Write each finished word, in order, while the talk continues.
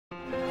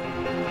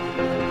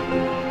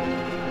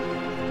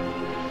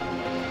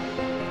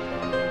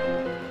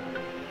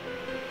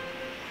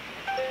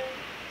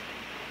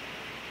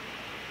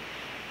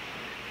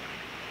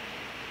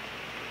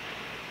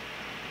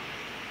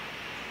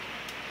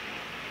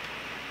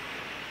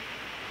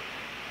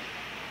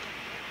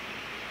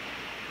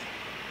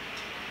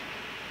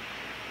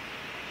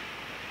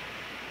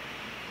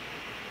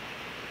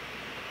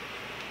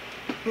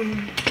Hello,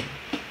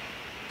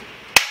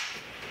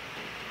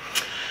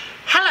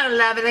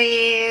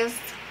 lovelies.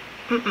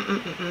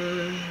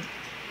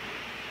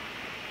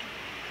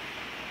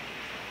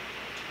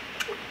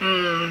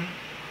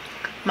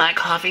 My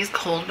coffee's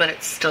cold, but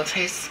it still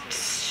tastes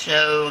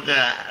so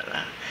good.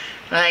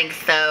 Like,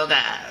 so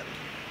good.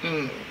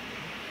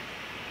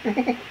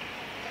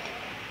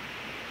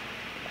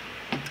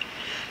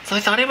 So I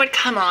thought I would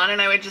come on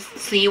and I would just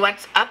see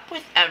what's up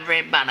with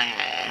everybody.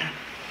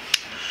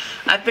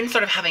 I've been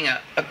sort of having a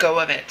go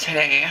of it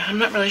today. I'm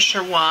not really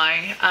sure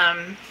why.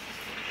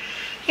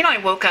 You know, I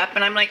woke up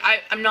and I'm like, I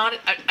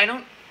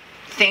don't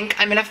think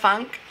I'm in a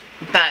funk,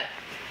 but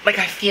like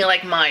I feel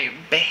like my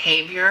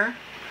behavior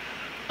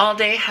all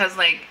day has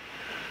like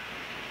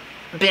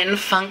been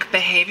funk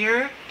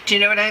behavior. Do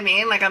you know what I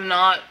mean? Like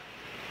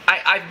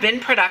I've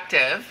been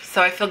productive,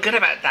 so I feel good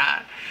about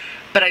that.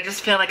 But I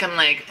just feel like I'm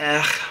like,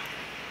 ugh.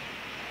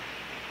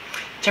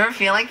 Do you ever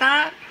feel like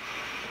that?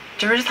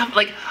 Do you ever just have,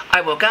 like,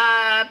 I woke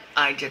up,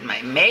 I did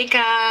my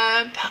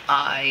makeup,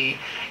 I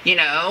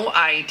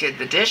did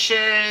the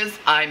dishes,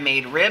 I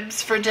made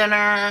ribs for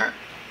dinner,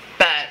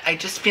 but I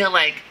just feel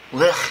like,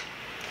 ugh.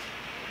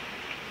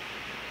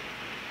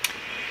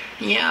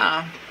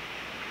 Yeah.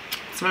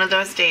 It's one of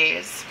those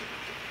days.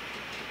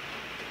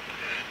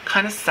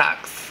 Kind of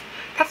sucks.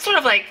 That's sort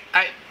of like,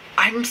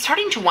 I'm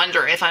starting to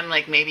wonder if I'm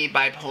like maybe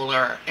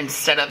bipolar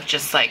instead of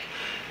just like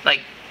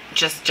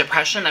just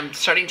depression. I'm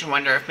starting to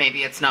wonder if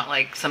maybe it's not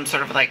like some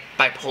sort of like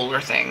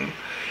bipolar thing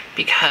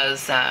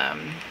because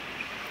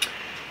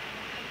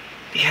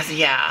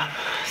yeah,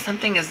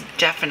 something is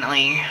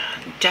definitely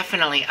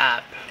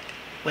up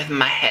with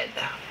my head.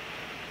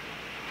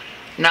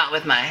 Not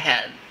with my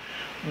head,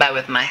 but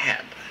with my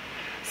head.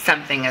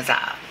 Something is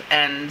up.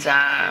 And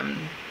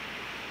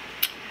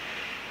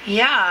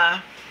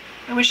yeah,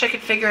 I wish I could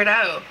figure it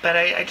out, but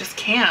I just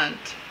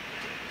can't.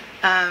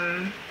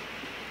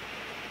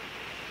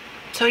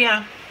 So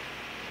yeah.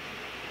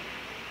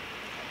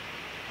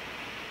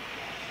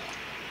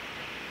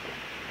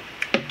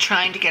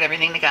 Trying to get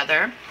everything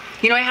together.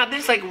 You know, I had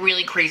this like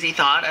really crazy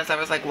thought as I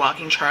was like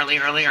walking Charlie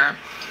earlier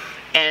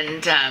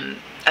and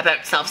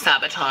about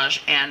self-sabotage,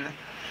 and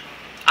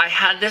I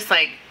had this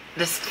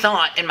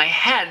thought in my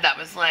head that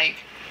was like,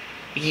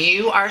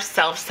 you are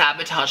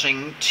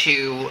self-sabotaging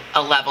to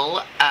a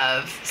level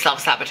of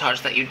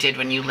self-sabotage that you did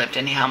when you lived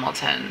in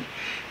Hamilton.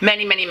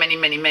 Many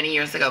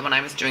years ago when I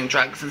was doing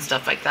drugs and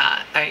stuff like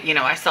that.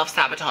 I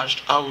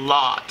self-sabotaged a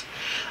lot.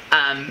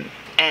 And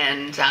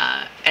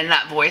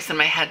that voice in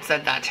my head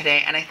said that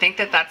today. And I think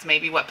that that's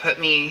maybe what put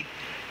me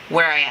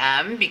where I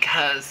am,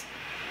 because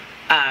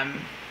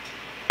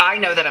I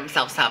know that I'm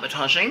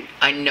self-sabotaging.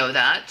 I know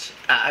that.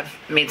 I've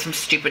made some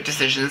stupid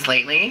decisions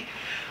lately.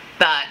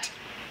 But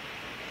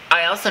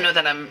I also know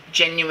that I'm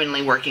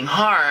genuinely working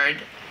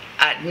hard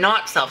at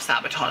not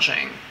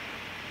self-sabotaging.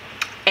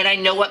 And I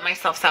know what my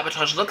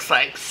self-sabotage looks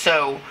like,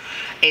 so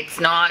it's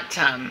not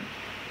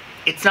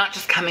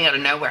just coming out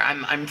of nowhere.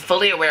 I'm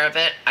fully aware of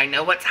it. I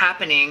know what's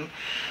happening,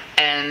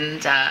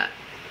 and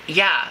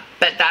yeah.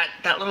 But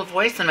that little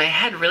voice in my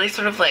head really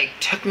sort of like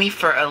took me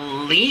for a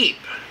leap,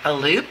 a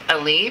loop.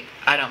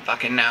 I don't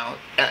fucking know.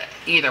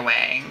 Either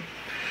way,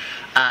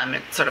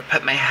 it sort of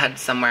put my head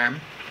somewhere.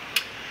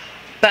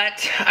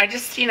 But I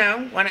just,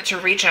 wanted to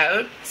reach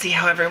out, see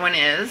how everyone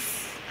is.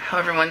 How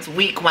everyone's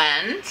week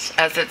went,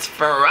 as it's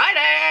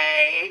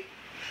Friday,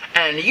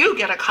 and you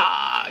get a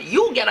car,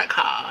 you get a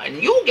car,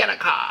 and you get a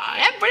car.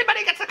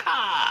 Everybody gets a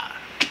car.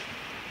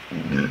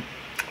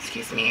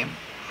 Excuse me.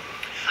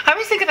 I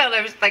always think about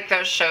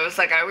those shows.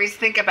 Like, I always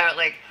think about,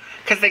 like,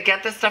 because they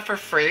get this stuff for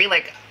free.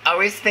 Like, I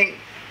always think,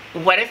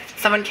 what if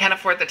someone can't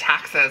afford the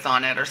taxes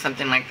on it or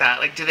something like that?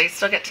 Like, do they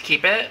still get to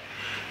keep it?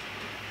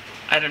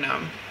 I don't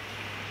know.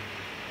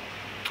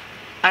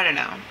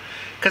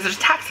 Because there's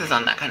taxes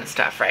on that kind of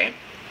stuff, right?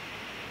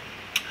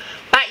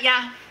 But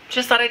yeah,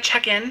 just thought I'd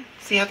check in,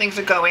 see how things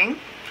are going.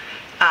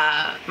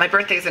 My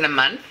birthday's in a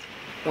month,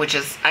 which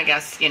is, I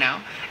guess,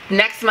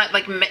 next month,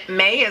 like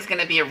May is going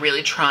to be a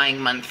really trying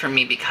month for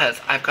me because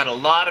I've got a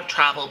lot of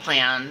travel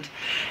planned,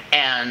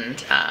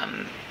 and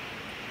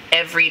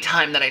every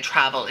time that I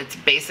travel, it's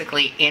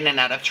basically in and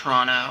out of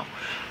Toronto.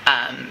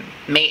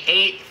 May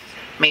 8th,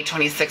 May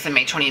 26th, and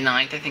May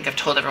 29th. I think I've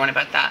told everyone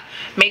about that.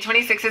 May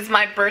 26th is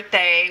my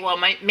birthday. Well,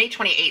 May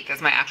 28th is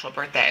my actual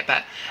birthday,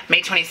 but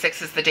May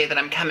 26th is the day that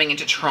I'm coming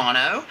into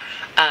Toronto.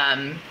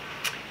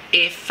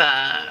 If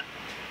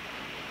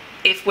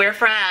we're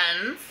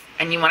friends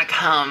and you want to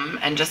come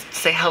and just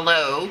say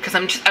hello, because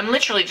I'm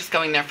literally just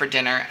going there for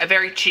dinner. A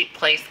very cheap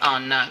place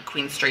on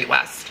Queen Street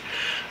West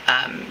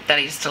that I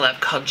used to love,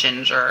 called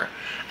Ginger.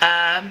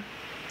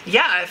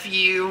 Yeah, if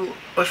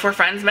we're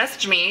friends,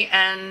 message me,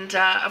 and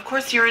of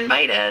course you're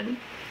invited.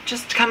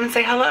 Just come and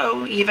say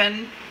hello,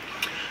 even.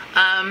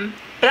 But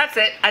that's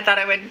it. I thought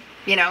I would,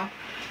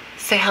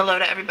 say hello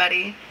to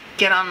everybody,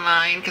 get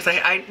online, because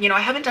I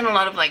haven't done a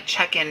lot of like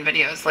check-in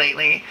videos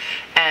lately,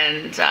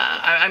 and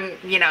I'm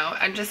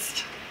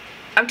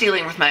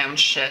dealing with my own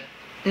shit.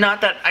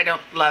 not that I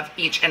don't love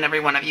each and every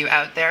one of you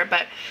out there,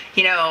 but,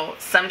 you know,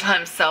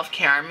 sometimes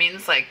self-care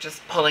means, like,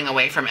 just pulling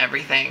away from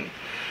everything.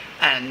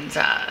 And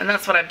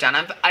that's what I've done.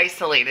 I've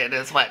isolated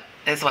is what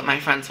my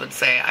friends would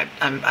say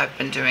I've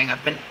been doing.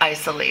 I've been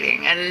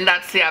isolating. And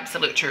that's the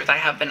absolute truth. I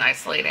have been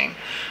isolating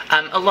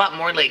a lot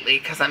more lately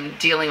because I'm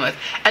dealing with,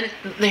 and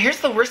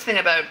here's the worst thing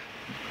about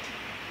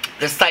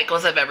the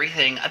cycles of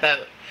everything,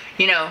 about,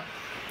 you know,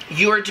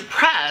 you're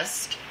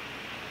depressed,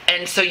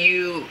 and so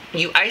you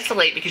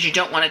isolate because you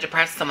don't want to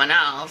depress someone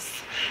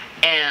else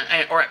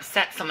or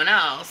upset someone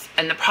else.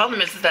 And the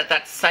problem is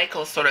that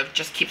cycle sort of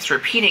just keeps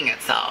repeating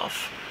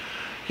itself.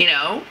 You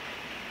know,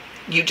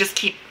 you just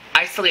keep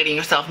isolating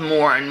yourself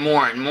more and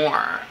more and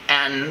more.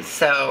 And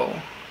so,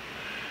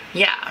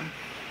 yeah,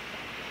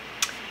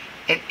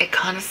 it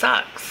kind of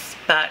sucks,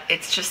 but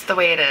it's just the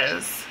way it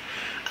is.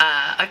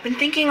 I've been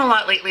thinking a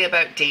lot lately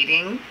about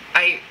dating.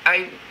 I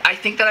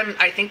think that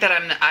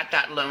I'm at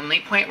that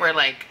lonely point where,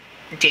 like,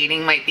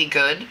 dating might be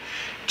good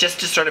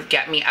just to sort of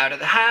get me out of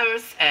the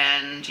house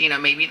and, you know,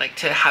 maybe like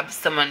to have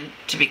someone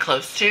to be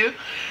close to.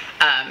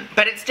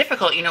 But it's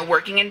difficult, you know,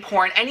 working in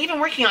porn and even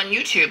working on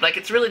YouTube. Like,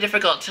 it's really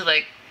difficult to,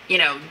 like, you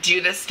know,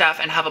 do this stuff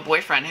and have a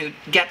boyfriend who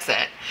gets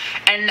it.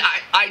 And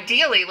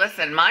ideally,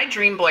 listen, my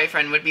dream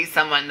boyfriend would be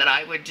someone that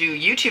I would do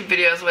YouTube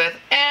videos with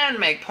and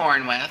make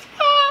porn with.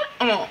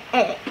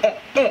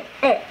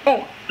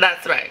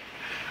 That's right.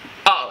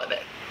 All of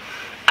it.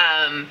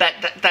 But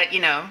that, you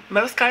know,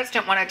 most guys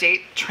don't want to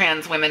date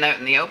trans women out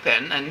in the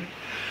open. And,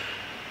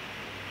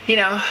 you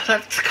know,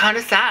 that's kind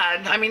of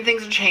sad. I mean,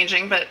 things are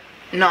changing, but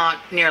not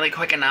nearly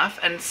quick enough.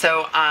 And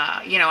so,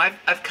 you know,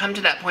 I've come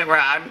to that point where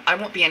I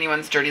won't be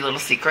anyone's dirty little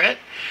secret.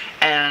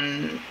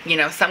 And, you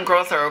know, some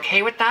girls are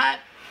okay with that.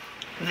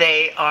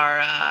 They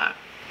are,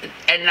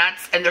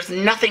 and there's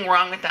nothing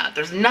wrong with that.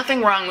 There's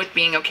nothing wrong with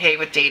being okay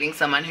with dating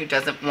someone who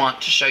doesn't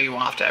want to show you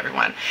off to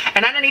everyone.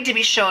 And I don't need to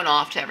be shown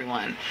off to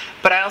everyone,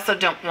 but I also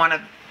don't want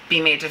to be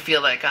made to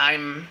feel like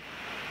I'm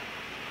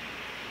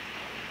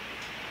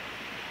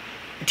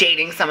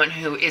dating someone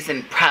who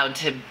isn't proud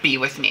to be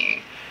with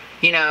me.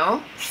 You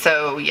know?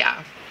 So,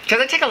 yeah. Because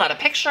I take a lot of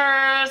pictures,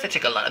 I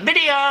take a lot of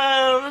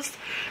videos,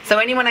 so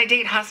anyone I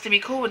date has to be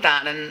cool with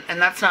that,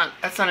 and that's not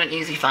an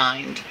easy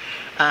find.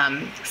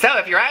 So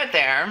if you're out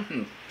there,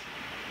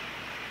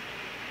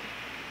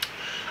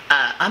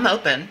 I'm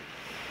open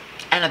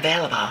and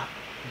available.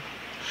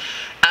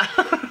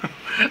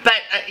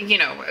 But, you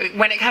know,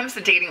 when it comes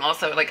to dating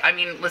also, like, I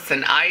mean,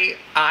 listen, I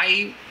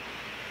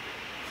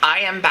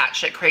am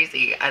batshit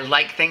crazy. I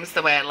like things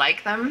the way I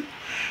like them.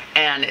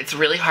 And it's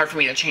really hard for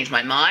me to change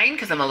my mind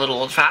because I'm a little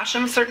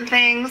old-fashioned with certain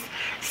things.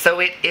 So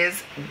it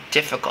is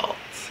difficult,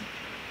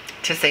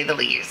 to say the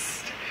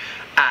least.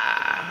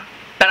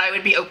 But I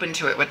would be open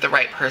to it with the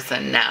right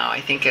person now. I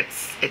think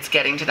it's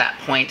getting to that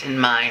point in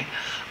my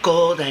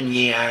golden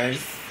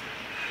years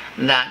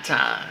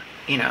that,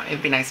 you know,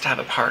 it'd be nice to have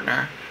a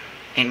partner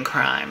in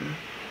crime.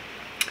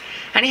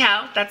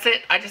 Anyhow, that's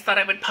it. I just thought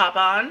I would pop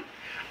on.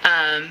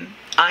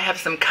 I have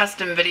some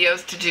custom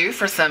videos to do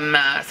for some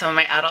of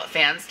my adult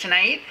fans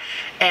tonight,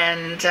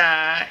 and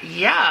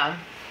yeah,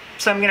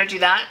 so I'm gonna do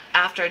that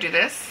after I do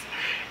this.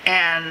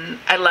 And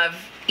I love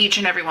each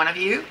and every one of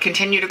you.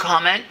 Continue to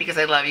comment because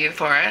I love you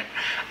for it.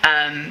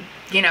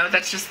 You know,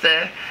 that's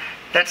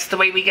the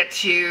way we get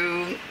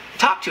to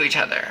talk to each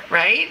other,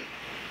 right?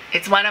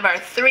 It's one of our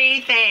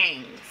 3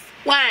 things.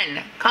 1,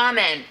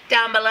 comment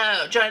down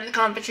below, join the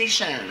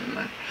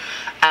competition.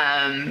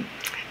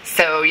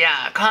 So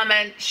yeah,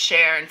 comment,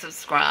 share, and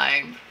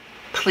subscribe.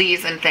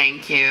 Please and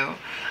thank you.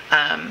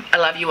 I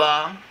love you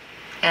all.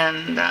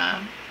 And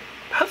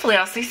hopefully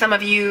I'll see some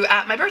of you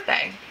at my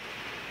birthday.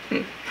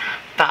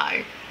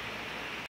 Bye.